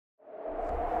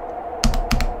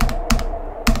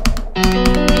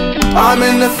I'm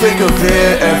in the thick of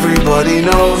it, everybody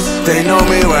knows. They know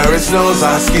me where it snows,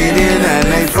 I skid in and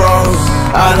they froze.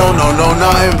 I don't know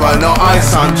nothing but no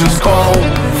ice, I'm just cold.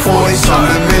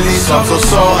 40-something milli subs or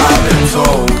so, I've been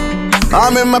told.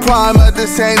 I'm in my prime, but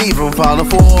this ain't even Final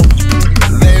Four.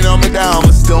 They know me down,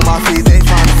 but still my feet, they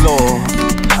find the floor.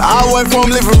 I went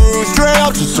from living room straight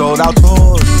up to sold out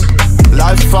tours.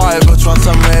 Life fire, but once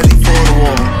I'm ready for the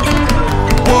war.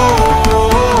 Whoa.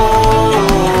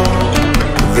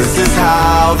 This is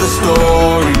how the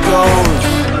story goes.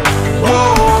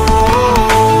 Whoa.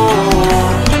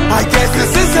 I guess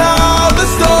this is how the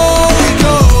story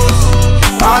goes.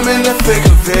 I'm in the thick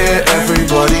of it,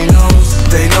 everybody knows.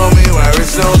 They know me where it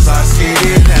snows, I skid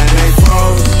in and they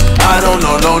froze. I don't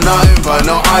know nothing but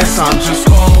no ice, I'm just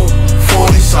cold.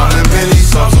 40-something milli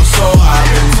subs or so, I've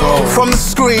been told. From the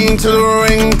screen to the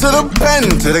ring, to the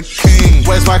pen, to the king.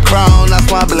 Where's my crown,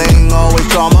 that's my bling, always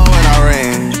drama when I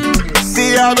ring.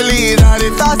 See, I believe that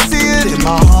if I see it in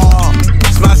my heart,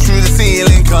 smash through the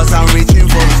ceiling cause I'm reaching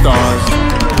for the stars.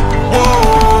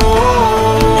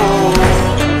 Whoa,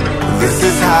 this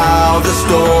is how the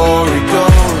story goes.